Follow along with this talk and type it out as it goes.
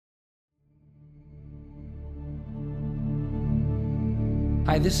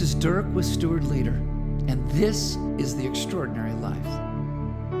Hi, this is Dirk with Steward Leader, and this is The Extraordinary Life.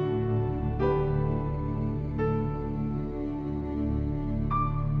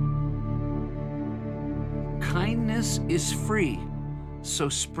 Kindness is free, so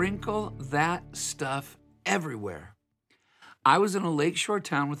sprinkle that stuff everywhere. I was in a lakeshore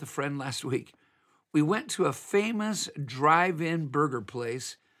town with a friend last week. We went to a famous drive-in burger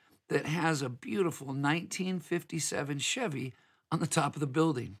place that has a beautiful 1957 Chevy on the top of the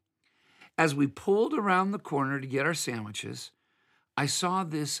building. As we pulled around the corner to get our sandwiches, I saw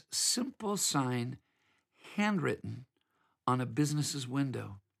this simple sign handwritten on a business's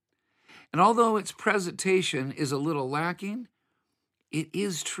window. And although its presentation is a little lacking, it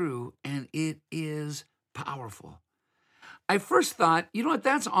is true and it is powerful. I first thought, you know what,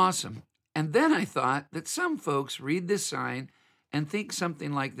 that's awesome. And then I thought that some folks read this sign and think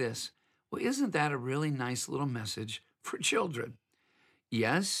something like this: well, isn't that a really nice little message for children?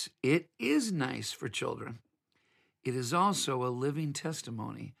 Yes, it is nice for children. It is also a living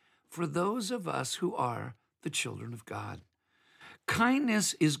testimony for those of us who are the children of God.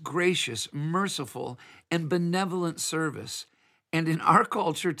 Kindness is gracious, merciful, and benevolent service. And in our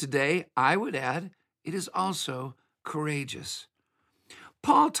culture today, I would add, it is also courageous.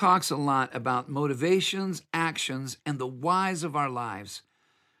 Paul talks a lot about motivations, actions, and the whys of our lives.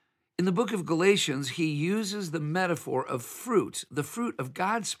 In the book of Galatians, he uses the metaphor of fruit, the fruit of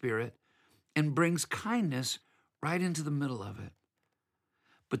God's Spirit, and brings kindness right into the middle of it.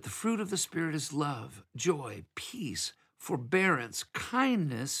 But the fruit of the Spirit is love, joy, peace, forbearance,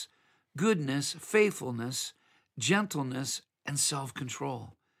 kindness, goodness, faithfulness, gentleness, and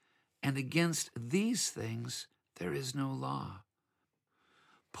self-control. And against these things there is no law.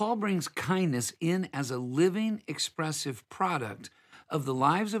 Paul brings kindness in as a living, expressive product of the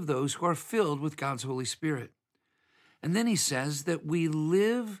lives of those who are filled with God's Holy Spirit. And then he says that we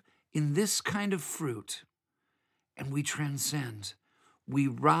live in this kind of fruit and we transcend. We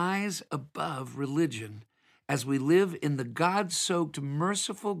rise above religion as we live in the God-soaked,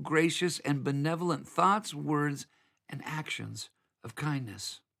 merciful, gracious, and benevolent thoughts, words, and actions of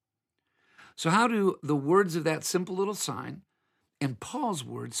kindness. So how do the words of that simple little sign and Paul's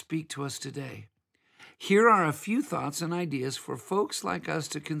words speak to us today? Here are a few thoughts and ideas for folks like us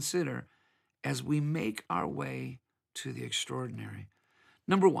to consider as we make our way to the extraordinary.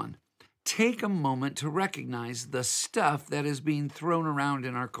 Number one, take a moment to recognize the stuff that is being thrown around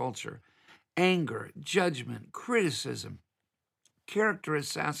in our culture: anger, judgment, criticism, character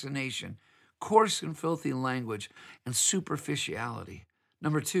assassination, coarse and filthy language, and superficiality.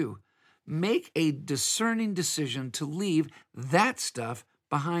 Number two, make a discerning decision to leave that stuff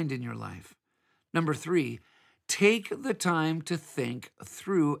behind in your life. Number three, take the time to think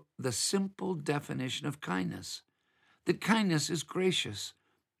through the simple definition of kindness, that kindness is gracious,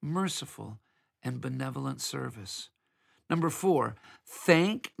 merciful, and benevolent service. Number four,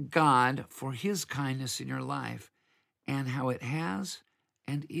 thank God for his kindness in your life and how it has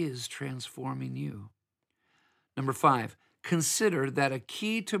and is transforming you. Number five, consider that a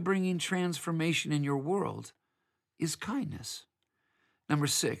key to bringing transformation in your world is kindness. Number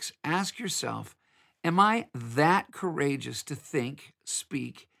six, ask yourself, am I that courageous to think,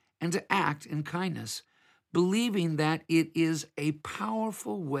 speak, and to act in kindness, believing that it is a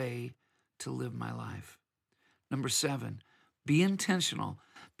powerful way to live my life? Number seven, be intentional.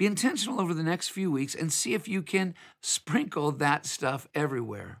 Be intentional over the next few weeks and see if you can sprinkle that stuff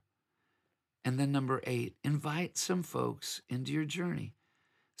everywhere. And then number eight, invite some folks into your journey.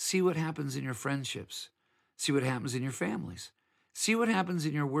 See what happens in your friendships. See what happens in your families. See what happens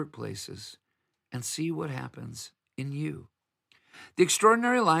in your workplaces. And see what happens in you. The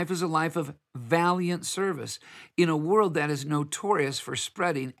extraordinary life is a life of valiant service in a world that is notorious for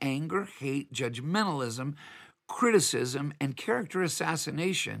spreading anger, hate, judgmentalism, criticism, and character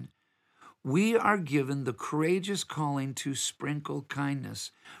assassination. We are given the courageous calling to sprinkle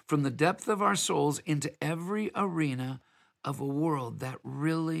kindness from the depth of our souls into every arena of a world that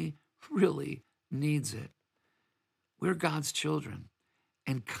really, really needs it. We're God's children,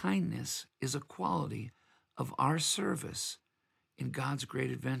 and kindness is a quality of our service in God's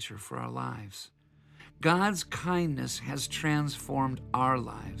great adventure for our lives. God's kindness has transformed our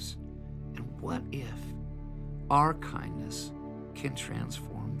lives. And what if our kindness can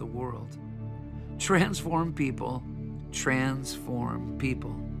transform the world? Transform people, transform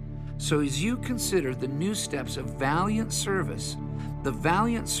people. So as you consider the new steps of valiant service, the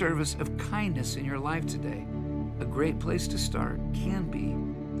valiant service of kindness in your life today, a great place to start can be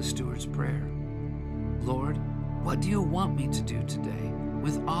the Steward's Prayer. Lord, what do you want me to do today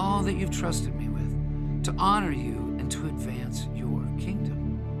with all that you've trusted me with, to honor you and to advance your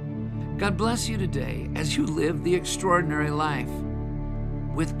kingdom. God bless you today as you live the extraordinary life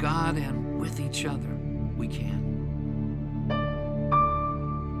with God and with each other we can.